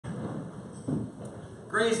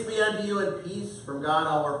Grace be unto you and peace from God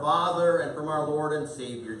our Father and from our Lord and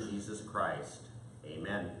Savior Jesus Christ.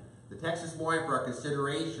 Amen. The text this morning for our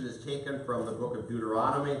consideration is taken from the book of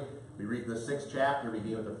Deuteronomy. We read the 6th chapter,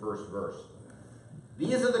 beginning with the 1st verse.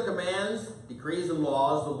 These are the commands, decrees, and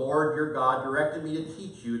laws the Lord your God directed me to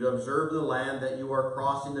teach you to observe in the land that you are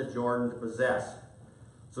crossing the Jordan to possess,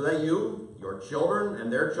 so that you, your children,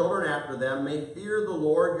 and their children after them may fear the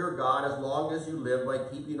Lord your God as long as you live by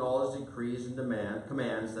keeping all his decrees and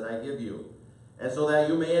commands that I give you, and so that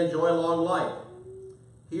you may enjoy long life.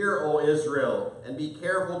 Hear, O Israel, and be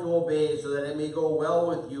careful to obey, so that it may go well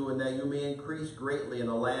with you, and that you may increase greatly in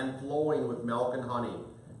a land flowing with milk and honey,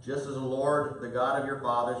 just as the Lord, the God of your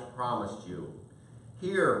fathers, promised you.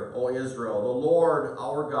 Hear, O Israel, the Lord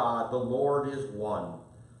our God, the Lord is one.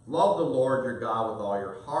 Love the Lord your God with all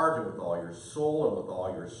your heart and with all your soul and with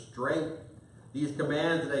all your strength. These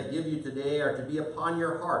commands that I give you today are to be upon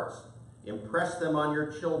your hearts. Impress them on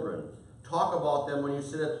your children. Talk about them when you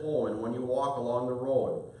sit at home and when you walk along the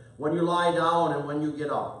road, when you lie down and when you get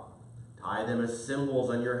up. Tie them as symbols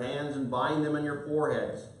on your hands and bind them on your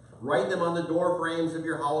foreheads. Write them on the door frames of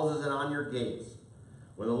your houses and on your gates.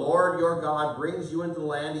 When the Lord your God brings you into the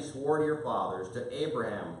land he swore to your fathers, to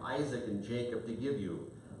Abraham, Isaac, and Jacob to give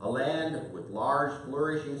you, a land with large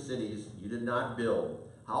flourishing cities you did not build,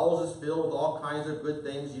 houses filled with all kinds of good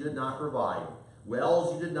things you did not provide,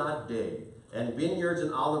 wells you did not dig, and vineyards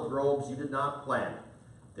and olive groves you did not plant,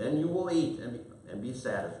 then you will eat and be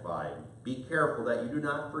satisfied. Be careful that you do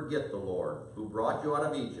not forget the Lord, who brought you out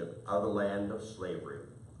of Egypt, out of the land of slavery.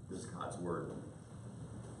 This is God's word.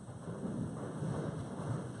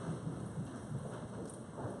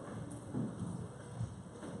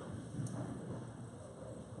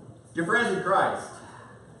 Dear friends in Christ,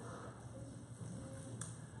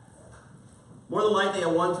 more than likely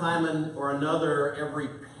at one time or another, every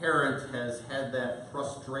parent has had that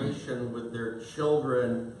frustration with their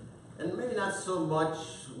children, and maybe not so much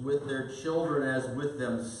with their children as with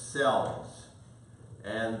themselves.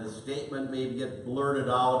 And the statement may get blurted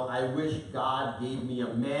out, I wish God gave me a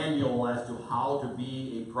manual as to how to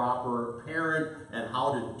be a proper parent and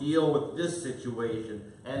how to deal with this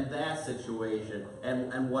situation and that situation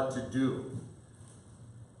and what to do.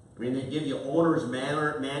 I mean, they give you owner's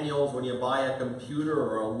manuals when you buy a computer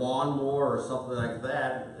or a lawnmower or something like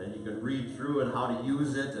that, and you can read through and how to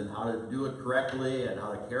use it and how to do it correctly and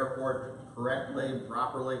how to care for it correctly and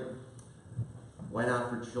properly. Why not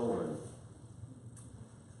for children?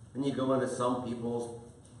 And you go into some people's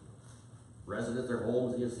residence, their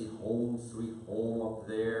homes, and you see home sweet home up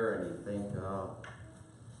there, and you think,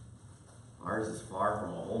 ours is far from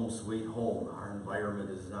a home sweet home. Our environment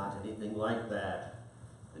is not anything like that.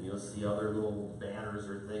 And you'll see other little banners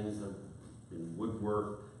or things in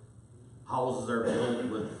woodwork. Houses are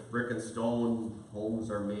built with brick and stone. Homes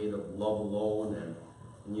are made of love alone.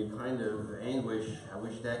 And you kind of anguish, I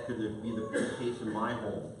wish that could be the case in my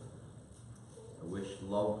home. I wish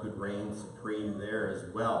love could reign supreme there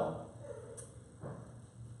as well.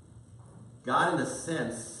 God, in a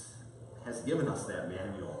sense, has given us that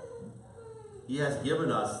manual. He has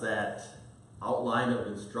given us that outline of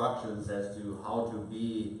instructions as to how to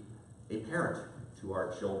be a parent to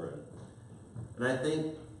our children. And I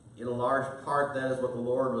think, in a large part, that is what the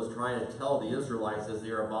Lord was trying to tell the Israelites as they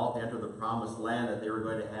were about to enter the promised land, that they were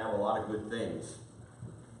going to have a lot of good things.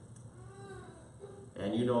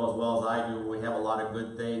 And you know as well as I do, we have a lot of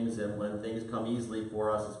good things, and when things come easily for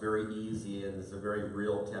us, it's very easy, and it's a very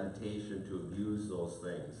real temptation to abuse those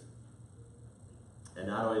things. And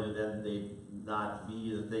not only do they not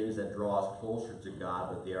be the things that draw us closer to God,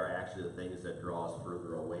 but they are actually the things that draw us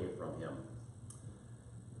further away from Him.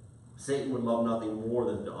 Satan would love nothing more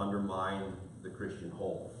than to undermine the Christian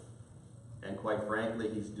home. And quite frankly,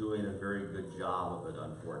 he's doing a very good job of it,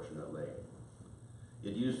 unfortunately.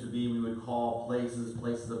 It used to be we would call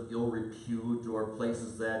places of ill repute, or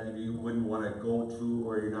places that you wouldn't want to go to,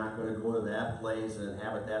 or you're not going to go to that place and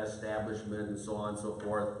inhabit that establishment, and so on and so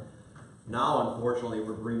forth. Now, unfortunately,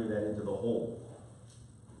 we're bringing that into the home.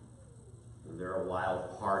 There are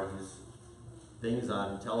wild parties, things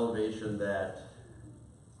on television that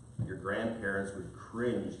your grandparents would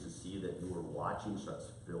cringe to see that you were watching such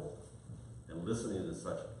filth and listening to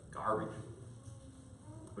such garbage.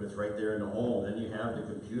 But it's right there in the home. Then you have the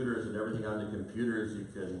computers, and everything on the computers, you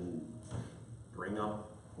can bring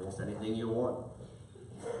up almost anything you want.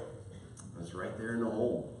 It's right there in the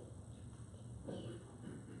home.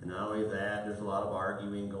 And not only that, there's a lot of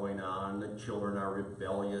arguing going on. The children are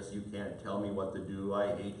rebellious. You can't tell me what to do.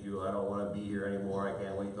 I hate you. I don't want to be here anymore. I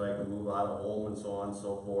can't wait till I can move out of home, and so on and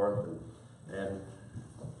so forth. And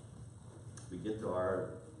we get to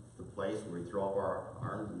our the place where we throw up our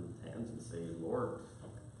arms and hands and say, Lord,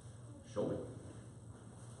 show me.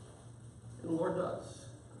 And the Lord does,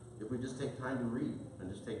 if we just take time to read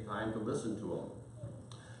and just take time to listen to Him.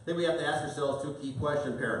 I think we have to ask ourselves two key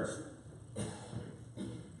questions, parents.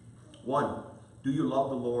 One, do you love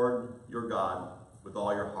the Lord your God with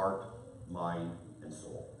all your heart, mind, and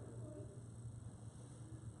soul?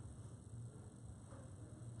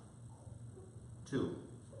 Two,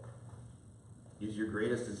 is your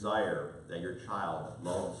greatest desire that your child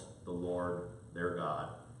loves the Lord their God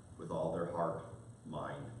with all their heart,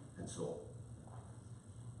 mind, and soul?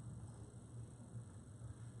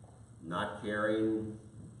 Not caring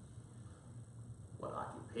what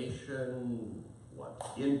occupation,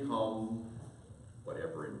 what income,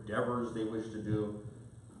 whatever endeavors they wish to do,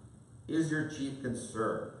 is your chief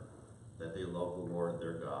concern that they love the Lord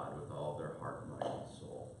their God with all their heart, mind, and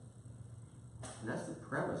soul? And that's the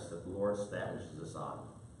premise that the Lord establishes us on.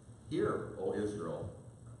 Hear, O Israel.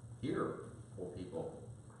 Hear, O people.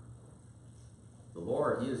 The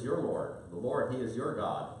Lord, He is your Lord. The Lord, He is your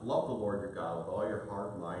God. Love the Lord your God with all your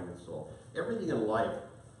heart, mind, and soul. Everything in life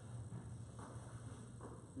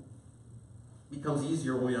becomes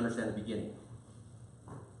easier when we understand the beginning.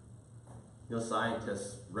 You know,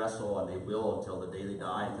 scientists wrestle, and they will until the day they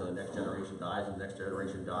die, until the next generation dies, and the next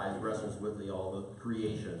generation dies, wrestles with all the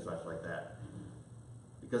creation and such like that.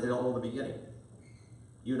 Because they don't know the beginning.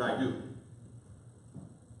 You and I do.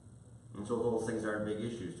 And so those things aren't big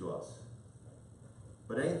issues to us.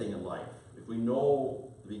 But anything in life, if we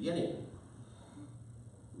know the beginning,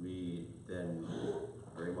 we then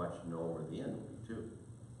very much know where the end will be too.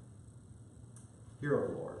 Hear,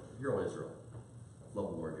 O Lord, hear, O Israel,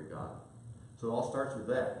 love the Lord your God. So it all starts with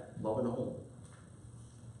that, love in the home.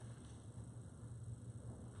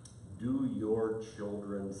 Do your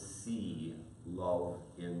children see love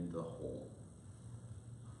in the home?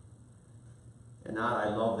 And not, I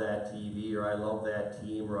love that TV, or I love that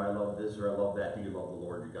team, or I love this, or I love that. Do you love the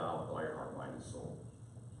Lord your God with all your heart, mind, and soul?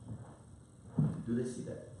 Do they see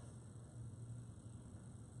that?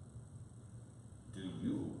 Do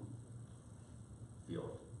you feel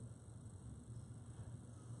it?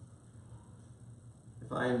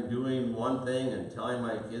 If I'm doing one thing and telling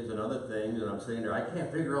my kids another thing, and I'm sitting there, I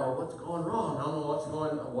can't figure out what's going wrong. I don't know what's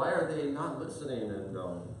going on. Why are they not listening? And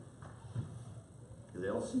because they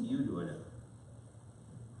don't see you doing it.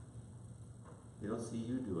 They don't see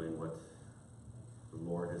you doing what the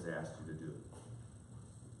Lord has asked you to do.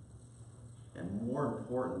 And more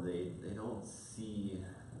importantly, they don't see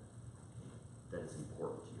that it's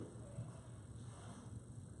important to you.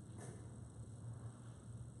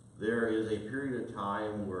 There is a period of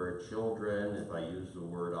time where children, if I use the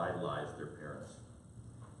word, idolize their parents.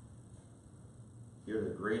 You're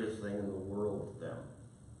the greatest thing in the world to them.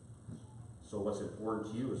 So what's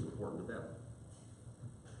important to you is important to them.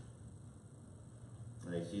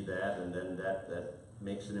 And they see that, and then that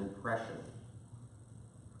makes an impression.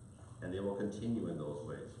 And they will continue in those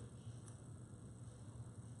ways.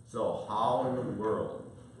 So how in the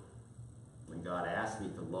world, when God asked me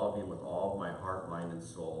to love Him with all of my heart, mind, and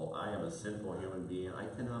soul, I am a sinful human being. I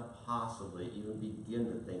cannot possibly even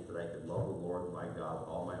begin to think that I could love the Lord my God with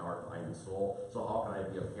all my heart, mind, and soul. So how can I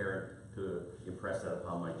be a parent to impress that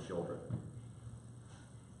upon my children?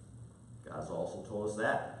 God has also told us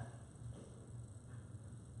that.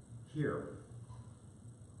 Hear.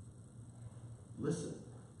 Listen.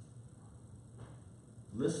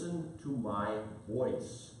 Listen to my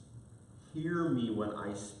voice. Hear me when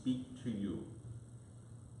I speak to you.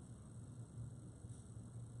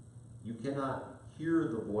 You cannot hear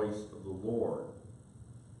the voice of the Lord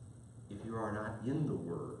if you are not in the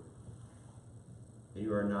Word and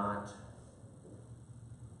you are not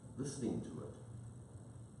listening to it.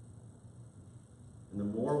 And the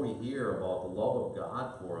more we hear about the love of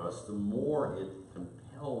God for us, the more it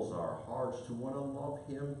compels our hearts to want to love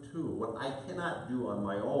Him too. What I cannot do on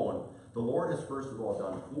my own, the Lord has first of all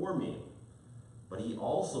done for me, but He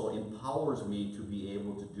also empowers me to be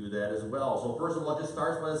able to do that as well. So first of all, it just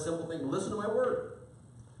starts by the simple thing, listen to my word.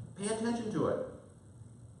 Pay attention to it.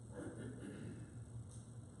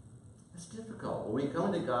 It's difficult. When we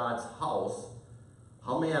come into God's house,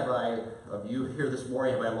 how many of you here this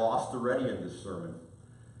morning have I lost already in this sermon?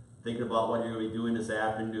 Thinking about what you're going to be doing this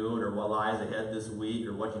afternoon, or what lies ahead this week,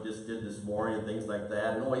 or what you just did this morning, and things like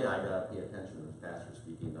that. And oh yeah, I got to pay attention to the pastor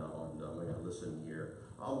speaking now, and I got to listen here.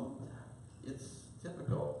 It's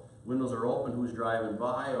typical. Windows are open. Who's driving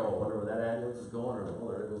by? Oh, I wonder where that ambulance is going, or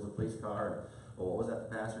oh, there goes the police car. And, oh, what was that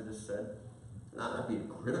the pastor just said? Not being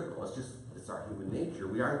critical. It's our human nature.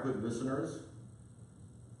 We aren't good listeners.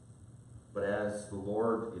 But as the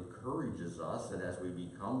Lord encourages us and as we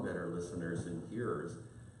become better listeners and hearers,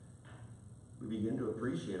 we begin to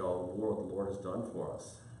appreciate all the Lord has done for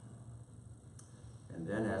us. And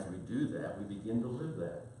then as we do that, we begin to live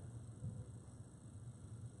that.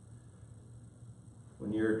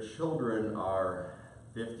 When your children are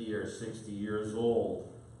 50 or 60 years old,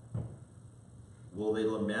 will they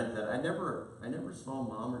lament that I never saw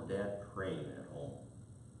mom or dad praying at home?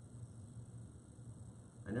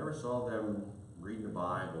 I never saw them reading the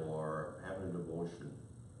Bible or having a devotion.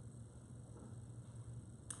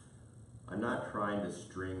 I'm not trying to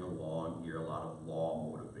string along here a lot of law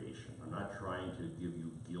motivation. I'm not trying to give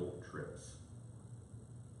you guilt trips.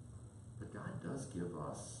 But God does give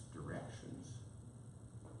us directions.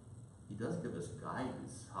 He does give us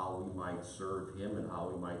guidance, how we might serve him and how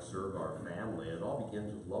we might serve our family. It all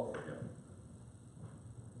begins with love for him.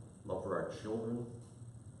 Love for our children,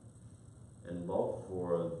 and love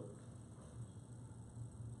for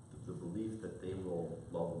the belief that they will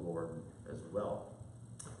love the Lord as well.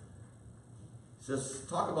 He says,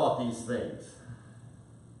 talk about these things.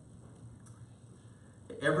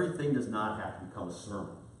 Everything does not have to become a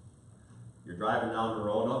sermon. You're driving down the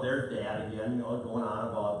road, oh, there's Dad again, going on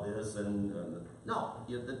about this, and no,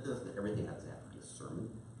 everything doesn't have to be a sermon.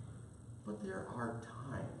 But there are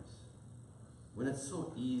times when it's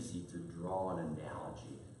so easy to draw an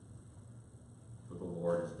analogy what the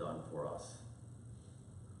Lord has done for us.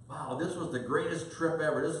 Wow, this was the greatest trip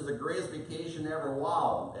ever. This was the greatest vacation ever.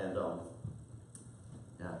 Wow. And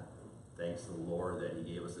yeah, thanks to the Lord that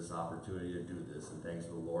he gave us this opportunity to do this. And thanks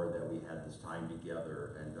to the Lord that we had this time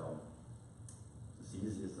together. And it's as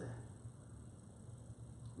easy as that.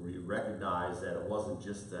 We recognize that it wasn't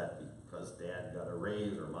just that because Dad got a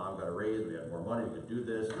raise or Mom got a raise, we had more money, we could do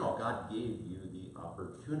this. No, God gave you the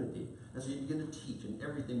opportunity. And so you begin to teach, and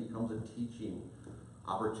everything becomes a teaching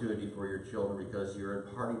opportunity for your children because you're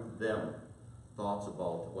imparting to them thoughts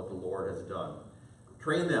about what the Lord has done.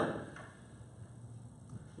 Train them.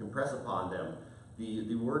 Impress upon them.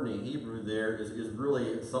 The word in the Hebrew there is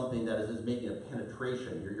really something that is making a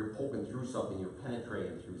penetration. You're poking through something, you're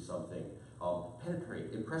penetrating through something.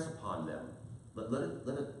 Penetrate, impress upon them. Let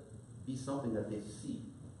it be something that they see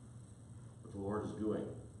what the Lord is doing.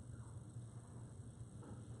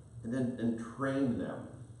 And train them.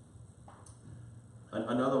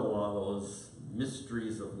 Another one of those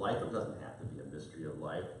mysteries of life. It doesn't have to be a mystery of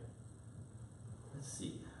life. Let's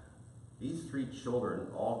see. These three children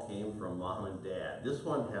all came from Mom and Dad. This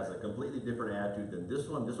one has a completely different attitude than this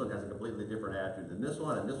one. This one has a completely different attitude than this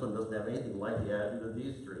one. And this one doesn't have anything like the attitude of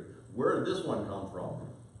these three. Where did this one come from?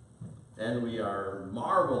 And we are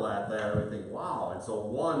marvel at that and we think, wow. And so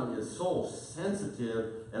one is so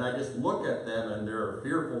sensitive, and I just look at them and they're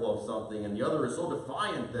fearful of something, and the other is so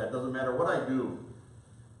defiant that it doesn't matter what I do.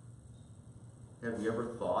 Have you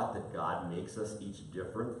ever thought that God makes us each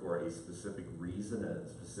different for a specific reason and a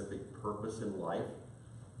specific purpose in life?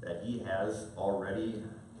 That he has already,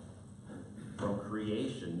 from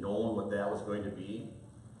creation, known what that was going to be?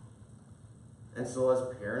 And so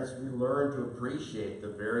as parents, we learn to appreciate the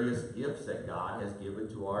various gifts that God has given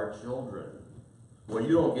to our children. Well,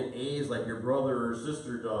 you don't get A's like your brother or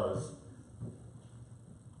sister does.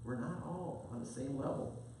 We're not all on the same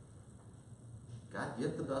level. God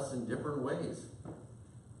gifted us in different ways.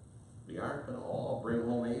 We aren't going to all bring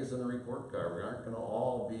home A's in the report card. We aren't going to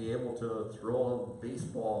all be able to throw a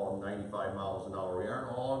baseball 95 miles an hour. We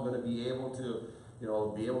aren't all going to be able to,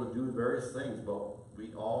 do various things, but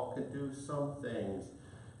we all can do some things.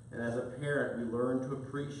 And as a parent, we learn to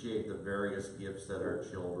appreciate the various gifts that our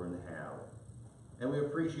children have. And we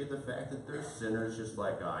appreciate the fact that they're sinners just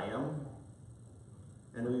like I am.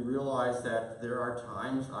 And we realize that there are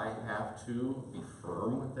times I have to be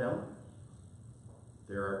firm with them.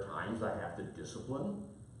 There are times I have to discipline.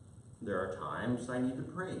 There are times I need to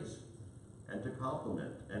praise and to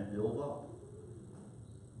compliment and build up.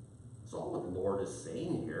 That's all what the Lord is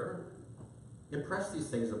saying here. Impress these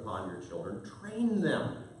things upon your children. Train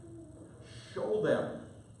them. Show them.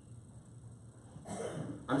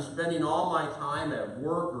 I'm spending all my time at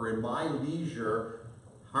work or in my leisure,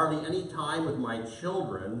 hardly any time with my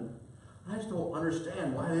children. I just don't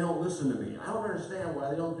understand why they don't listen to me. I don't understand why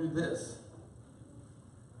they don't do this.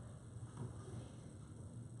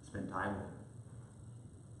 Spend time with them.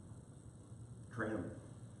 Train them.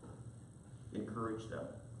 Encourage them.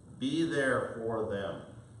 Be there for them.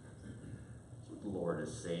 That's what the Lord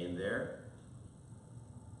is saying there.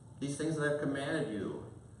 These things that I've commanded you,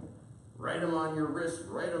 write them on your wrist,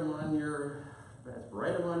 write them on your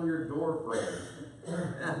write them on your door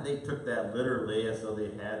frames. They took that literally, and so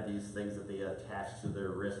they had these things that they attached to their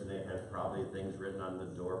wrist, and they had probably things written on the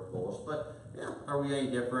doorpost. But yeah, are we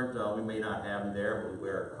any different? We may not have them there, but we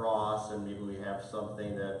wear a cross, and maybe we have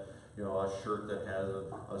something that, a shirt that has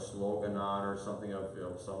a slogan on, or something of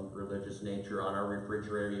some religious nature. On our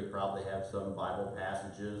refrigerator, you probably have some Bible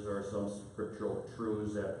passages or some scriptural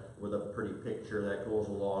truths with a pretty picture that goes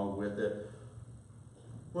along with it.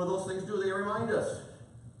 What do those things do? They remind us.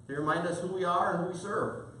 They remind us who we are and who we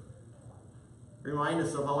serve. They remind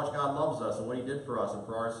us of how much God loves us and what He did for us and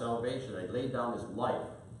for our salvation. He laid down His life.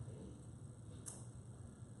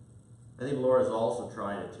 I think the Lord is also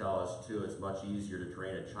trying to tell us, too, it's much easier to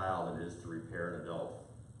train a child than it is to repair an adult.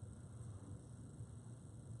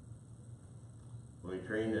 When we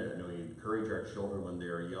train and we encourage our children when they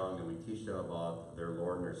are young, and we teach them about their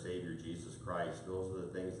Lord and their Savior, Jesus Christ, those are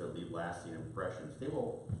the things that leave lasting impressions. They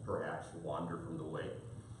will perhaps wander from the way.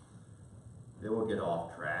 They will get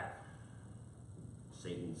off track.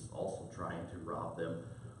 Satan's also trying to rob them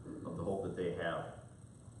of the hope that they have.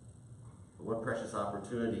 But what precious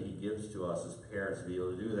opportunity He gives to us as parents to be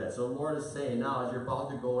able to do that. So the Lord is saying now, as you're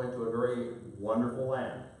about to go into a very wonderful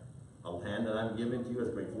land, a land that I'm giving to you,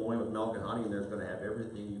 it's going to be flowing with milk and honey, and there's going to have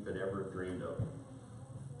everything you could ever have dreamed of.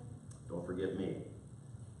 Don't forget me.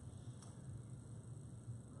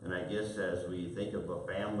 And I guess as we think of a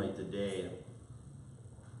family today,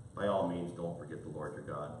 by all means, don't forget the Lord your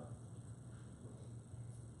God.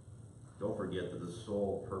 Don't forget that the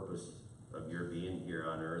sole purpose of your being here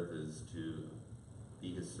on earth is to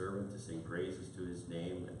be His servant, to sing praises to His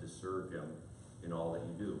name, and to serve Him in all that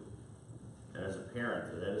you do. And as a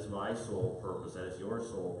parent, that is my sole purpose, that is your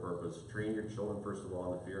sole purpose. Train your children, first of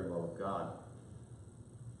all, in the fear and love of God.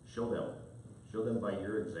 Show them by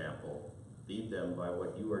your example. Lead them by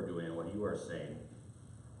what you are doing and what you are saying.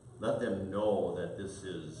 Let them know that this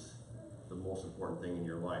is the most important thing in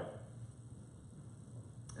your life.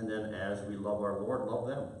 And then as we love our Lord, love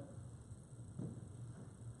them.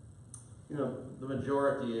 The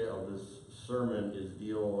majority of this sermon is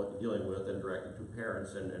dealing with and directed to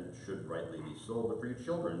parents, and should rightly be so. But for your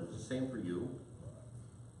children, it's the same for you.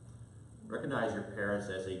 Recognize your parents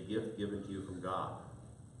as a gift given to you from God.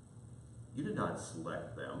 You did not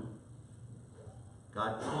select them.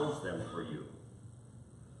 God chose them for you.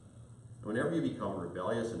 Whenever you become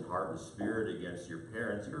rebellious in heart and spirit against your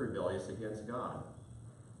parents, you're rebellious against God.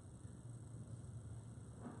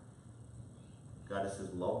 God says,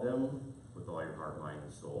 love them with all your heart, mind,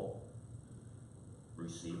 and soul.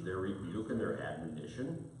 Receive their rebuke and their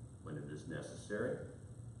admonition when it is necessary.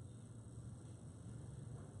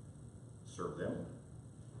 Serve them.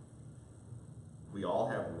 We all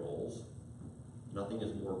have roles. Nothing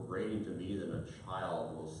is more grating to me than a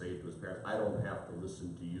child will say to his parents, I don't have to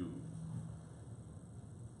listen to you.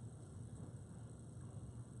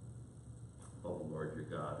 Love the Lord your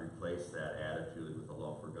God. Replace that attitude with a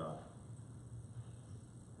love for God.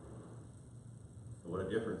 And what a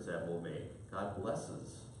difference that will make. God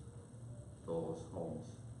blesses those homes.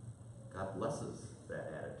 God blesses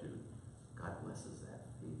that attitude. God blesses that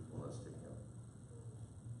faithfulness to Him.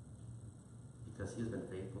 Because He has been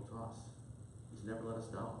faithful to us. He's never let us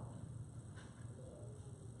down.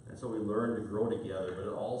 And so we learn to grow together,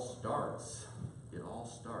 but it all starts.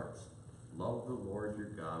 Love the Lord your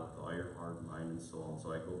God with all your heart, mind, and soul. And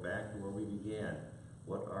so I go back to where we began.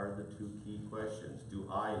 What are the two key questions? Do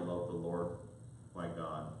I love the Lord my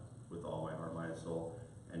God with all my heart, mind, and soul?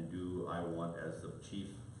 And do I want as the chief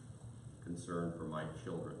concern for my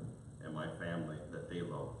children and my family that they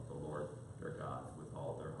love the Lord their God with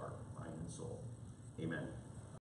all their heart, mind, and soul? Amen.